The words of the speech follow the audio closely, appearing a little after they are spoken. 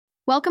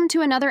Welcome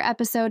to another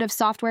episode of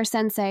Software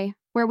Sensei,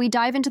 where we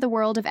dive into the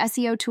world of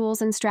SEO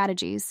tools and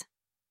strategies.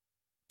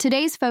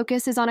 Today's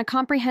focus is on a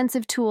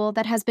comprehensive tool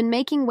that has been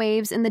making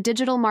waves in the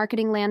digital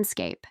marketing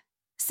landscape: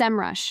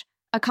 SEMrush,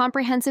 a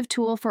comprehensive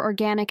tool for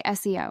organic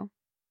SEO.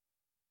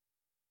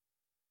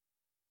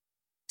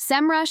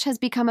 SEMrush has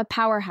become a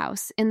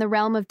powerhouse in the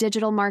realm of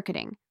digital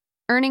marketing,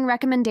 earning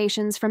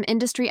recommendations from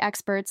industry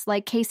experts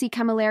like Casey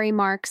Camilleri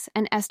Marks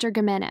and Esther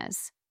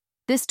Gimenez.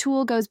 This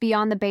tool goes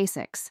beyond the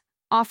basics,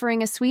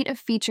 offering a suite of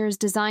features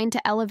designed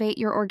to elevate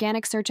your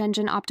organic search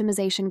engine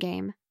optimization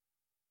game.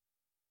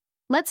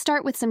 Let's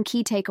start with some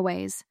key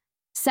takeaways.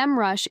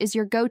 SEMrush is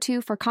your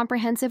go-to for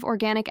comprehensive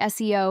organic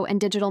SEO and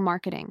digital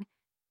marketing.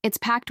 It's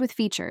packed with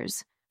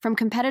features, from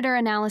competitor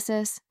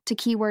analysis to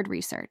keyword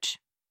research.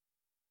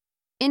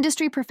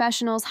 Industry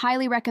professionals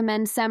highly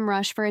recommend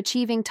SEMrush for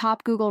achieving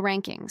top Google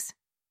rankings.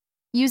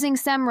 Using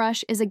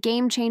SEMrush is a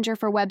game changer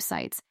for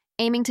websites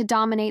aiming to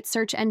dominate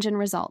search engine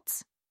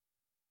results.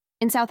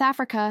 In South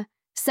Africa,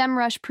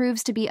 SEMrush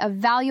proves to be a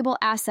valuable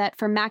asset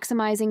for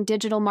maximizing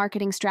digital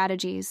marketing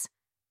strategies.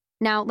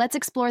 Now, let's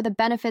explore the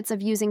benefits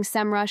of using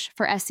SEMrush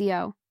for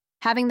SEO.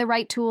 Having the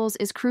right tools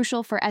is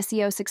crucial for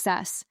SEO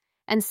success,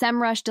 and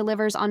SEMrush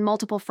delivers on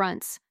multiple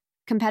fronts.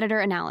 Competitor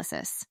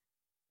analysis.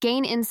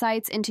 Gain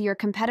insights into your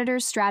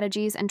competitors'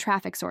 strategies and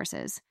traffic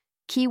sources.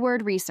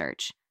 Keyword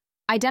research.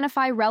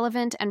 Identify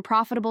relevant and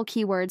profitable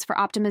keywords for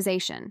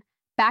optimization.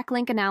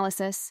 Backlink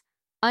analysis.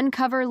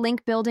 Uncover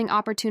link-building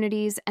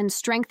opportunities and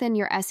strengthen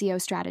your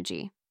SEO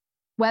strategy.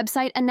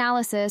 Website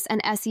analysis and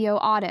SEO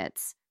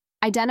audits.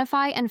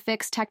 Identify and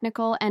fix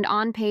technical and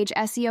on-page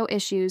SEO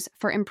issues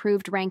for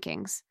improved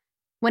rankings.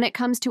 When it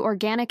comes to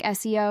organic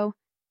SEO,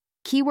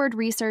 keyword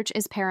research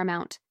is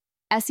paramount.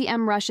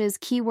 SEMrush's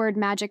Keyword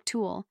Magic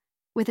tool,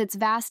 with its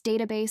vast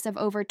database of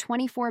over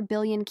 24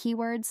 billion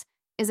keywords,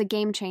 is a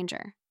game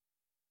changer.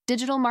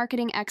 Digital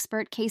marketing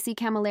expert Casey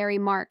Camilleri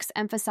Marks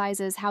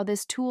emphasizes how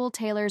this tool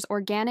tailors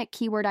organic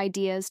keyword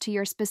ideas to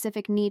your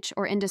specific niche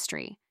or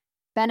industry.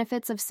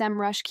 Benefits of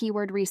SEMrush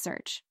keyword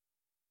research.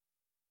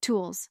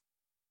 Tools.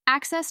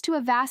 Access to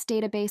a vast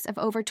database of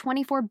over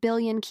 24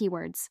 billion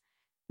keywords.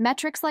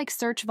 Metrics like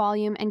search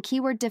volume and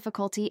keyword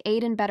difficulty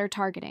aid in better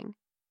targeting.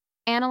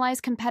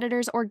 Analyze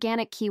competitors'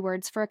 organic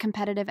keywords for a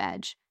competitive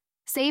edge.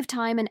 Save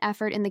time and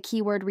effort in the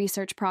keyword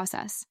research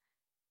process.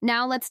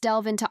 Now let's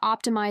delve into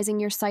optimizing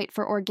your site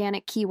for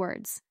organic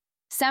keywords.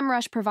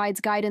 SEMrush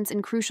provides guidance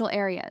in crucial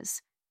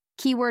areas.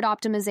 Keyword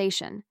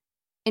optimization.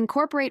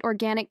 Incorporate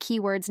organic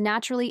keywords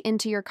naturally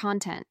into your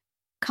content.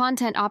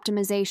 Content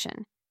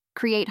optimization.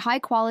 Create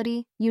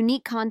high-quality,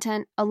 unique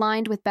content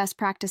aligned with best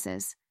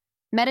practices.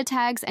 Meta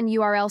tags and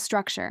URL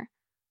structure.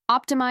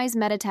 Optimize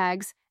meta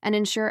tags and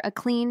ensure a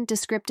clean,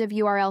 descriptive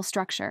URL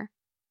structure.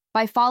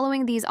 By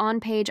following these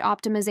on-page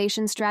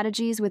optimization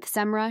strategies with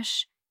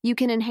SEMrush, you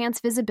can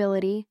enhance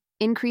visibility,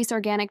 increase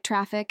organic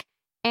traffic,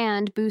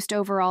 and boost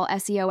overall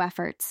SEO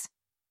efforts.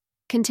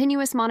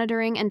 Continuous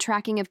monitoring and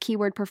tracking of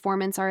keyword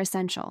performance are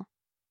essential.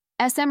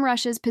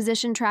 SEMrush's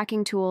position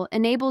tracking tool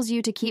enables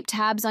you to keep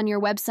tabs on your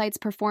website's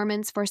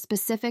performance for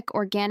specific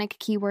organic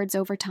keywords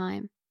over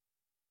time.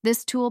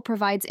 This tool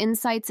provides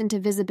insights into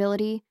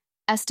visibility,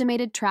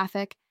 estimated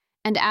traffic,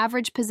 and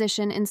average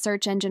position in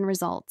search engine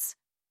results.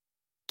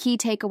 Key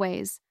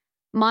takeaways.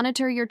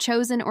 Monitor your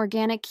chosen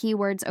organic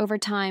keywords over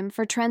time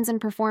for trends and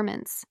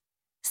performance.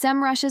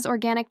 SEMrush's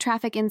Organic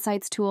Traffic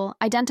Insights tool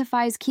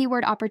identifies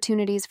keyword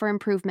opportunities for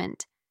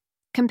improvement.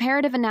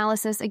 Comparative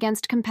analysis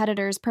against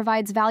competitors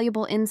provides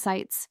valuable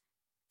insights.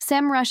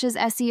 SEMrush's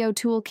SEO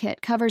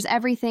toolkit covers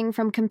everything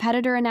from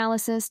competitor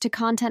analysis to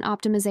content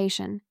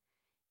optimization.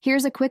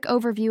 Here's a quick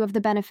overview of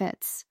the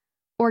benefits.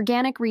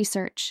 Organic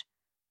research.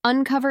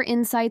 Uncover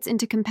insights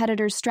into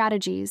competitors'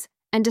 strategies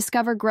and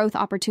discover growth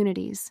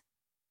opportunities.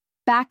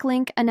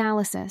 Backlink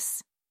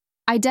analysis.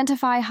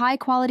 Identify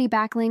high-quality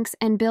backlinks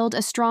and build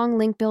a strong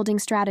link-building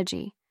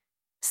strategy.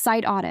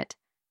 Site audit.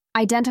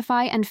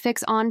 Identify and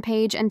fix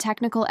on-page and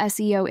technical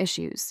SEO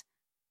issues.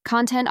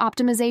 Content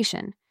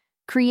optimization.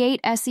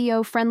 Create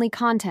SEO-friendly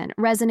content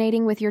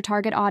resonating with your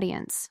target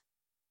audience.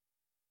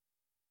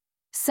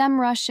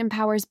 SEMrush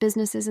empowers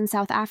businesses in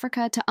South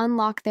Africa to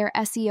unlock their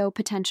SEO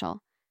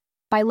potential.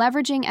 By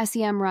leveraging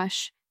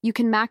SEMrush, you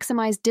can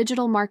maximize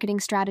digital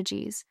marketing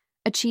strategies,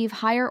 achieve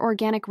higher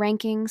organic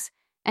rankings,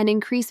 and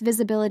increase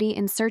visibility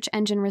in search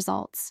engine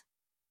results.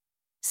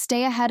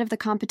 Stay ahead of the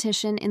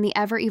competition in the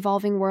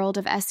ever-evolving world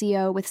of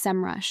SEO with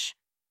SEMrush.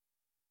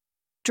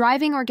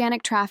 Driving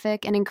organic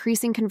traffic and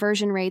increasing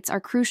conversion rates are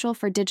crucial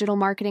for digital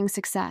marketing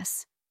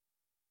success.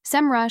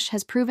 SEMrush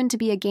has proven to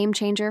be a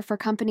game-changer for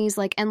companies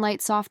like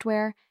Enlight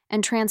Software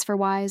and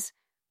TransferWise,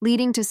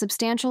 leading to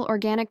substantial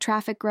organic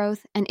traffic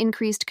growth and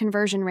increased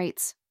conversion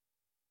rates.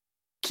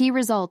 Key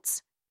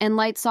results.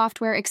 Enlight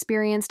Software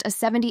experienced a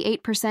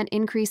 78%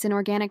 increase in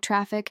organic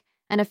traffic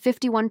and a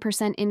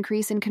 51%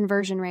 increase in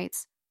conversion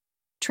rates.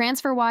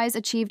 TransferWise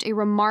achieved a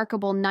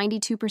remarkable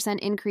 92%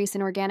 increase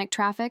in organic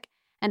traffic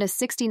and a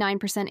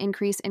 69%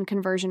 increase in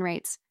conversion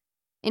rates.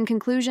 In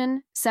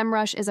conclusion,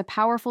 SEMrush is a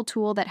powerful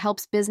tool that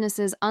helps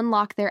businesses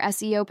unlock their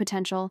SEO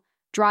potential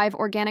drive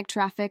organic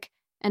traffic,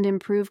 and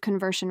improve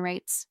conversion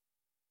rates.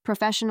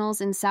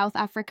 Professionals in South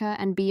Africa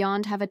and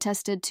beyond have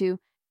attested to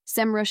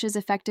SEMrush's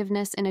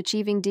effectiveness in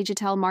achieving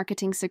digital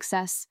marketing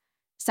success.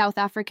 South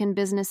African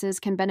businesses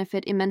can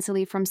benefit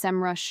immensely from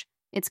SEMrush.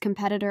 Its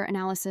competitor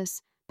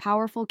analysis,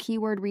 powerful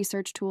keyword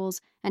research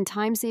tools, and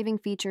time-saving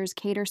features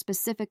cater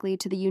specifically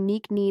to the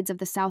unique needs of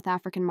the South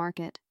African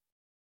market.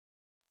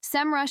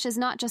 SEMrush is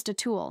not just a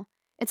tool,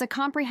 it's a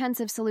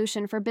comprehensive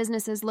solution for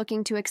businesses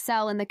looking to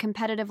excel in the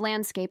competitive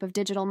landscape of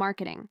digital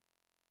marketing.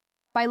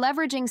 By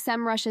leveraging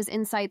SEMrush's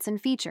insights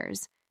and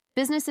features,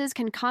 businesses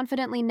can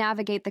confidently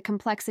navigate the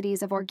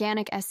complexities of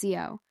organic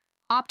SEO,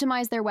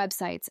 optimize their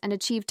websites, and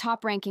achieve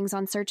top rankings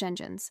on search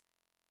engines.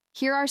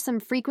 Here are some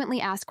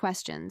frequently asked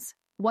questions.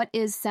 What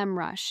is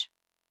SEMrush?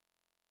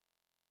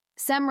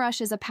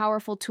 SEMrush is a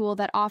powerful tool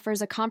that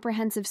offers a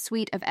comprehensive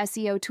suite of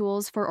SEO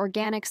tools for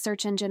organic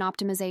search engine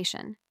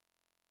optimization.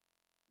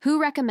 Who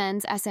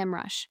recommends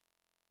SEMrush?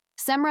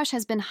 SEMrush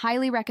has been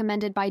highly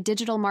recommended by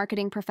digital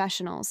marketing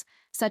professionals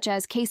such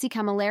as Casey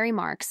Camilleri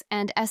Marks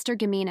and Esther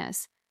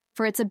Gimenez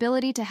for its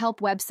ability to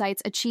help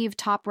websites achieve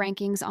top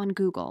rankings on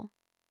Google.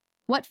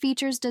 What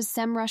features does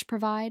SEMrush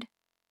provide?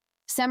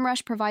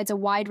 SEMrush provides a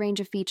wide range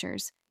of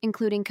features,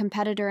 including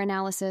competitor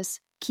analysis,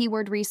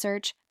 keyword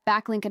research,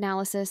 backlink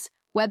analysis,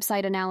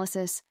 website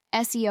analysis,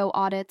 SEO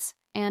audits,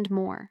 and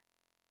more.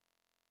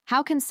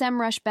 How can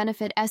SEMrush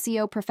benefit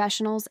SEO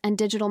professionals and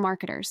digital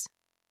marketers?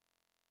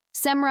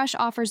 SEMrush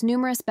offers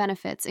numerous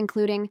benefits,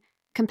 including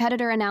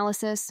competitor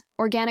analysis,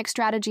 organic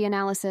strategy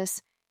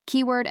analysis,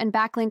 keyword and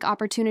backlink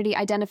opportunity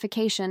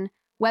identification,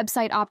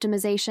 website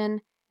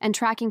optimization, and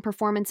tracking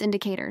performance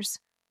indicators.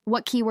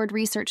 What keyword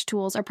research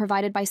tools are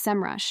provided by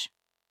SEMrush?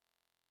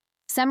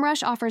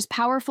 SEMrush offers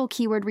powerful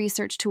keyword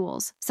research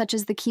tools, such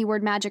as the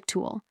Keyword Magic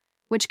tool,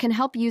 which can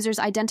help users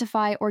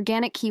identify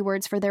organic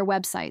keywords for their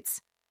websites.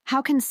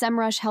 How can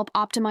SEMrush help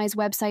optimize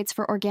websites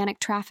for organic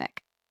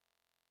traffic?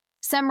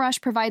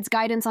 SEMrush provides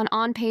guidance on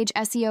on-page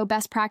SEO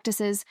best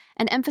practices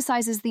and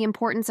emphasizes the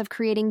importance of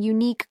creating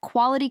unique,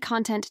 quality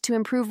content to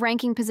improve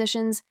ranking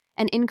positions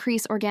and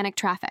increase organic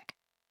traffic.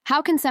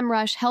 How can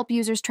SEMrush help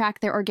users track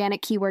their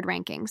organic keyword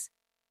rankings?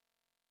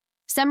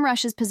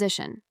 SEMrush's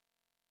position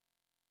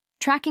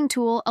tracking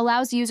tool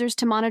allows users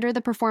to monitor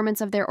the performance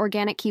of their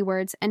organic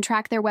keywords and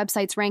track their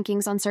website's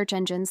rankings on search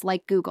engines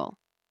like Google.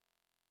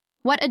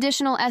 What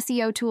additional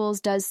SEO tools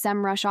does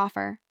SEMrush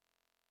offer?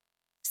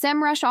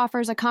 SEMrush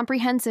offers a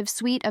comprehensive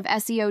suite of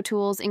SEO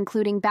tools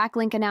including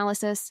backlink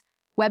analysis,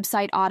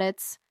 website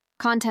audits,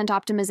 content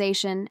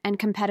optimization, and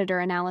competitor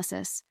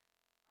analysis.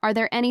 Are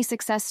there any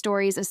success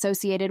stories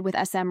associated with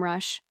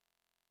SEMrush?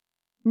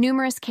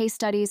 Numerous case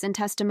studies and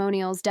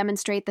testimonials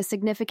demonstrate the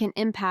significant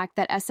impact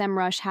that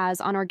SEMrush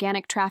has on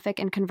organic traffic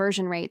and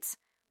conversion rates,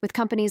 with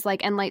companies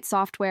like Enlight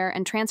Software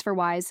and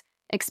TransferWise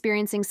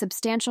experiencing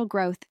substantial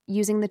growth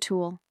using the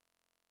tool.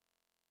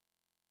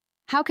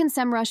 How can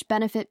SEMrush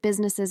benefit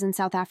businesses in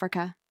South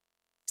Africa?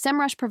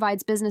 SEMrush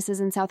provides businesses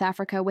in South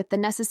Africa with the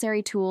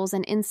necessary tools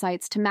and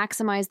insights to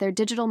maximize their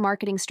digital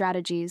marketing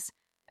strategies,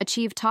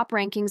 achieve top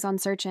rankings on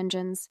search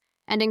engines,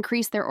 and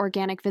increase their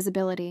organic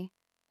visibility.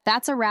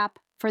 That's a wrap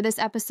for this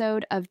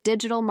episode of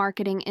Digital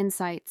Marketing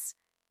Insights.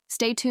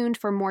 Stay tuned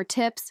for more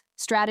tips,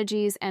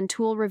 strategies, and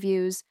tool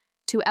reviews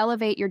to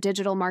elevate your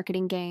digital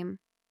marketing game.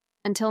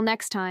 Until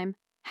next time,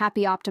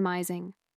 happy optimizing.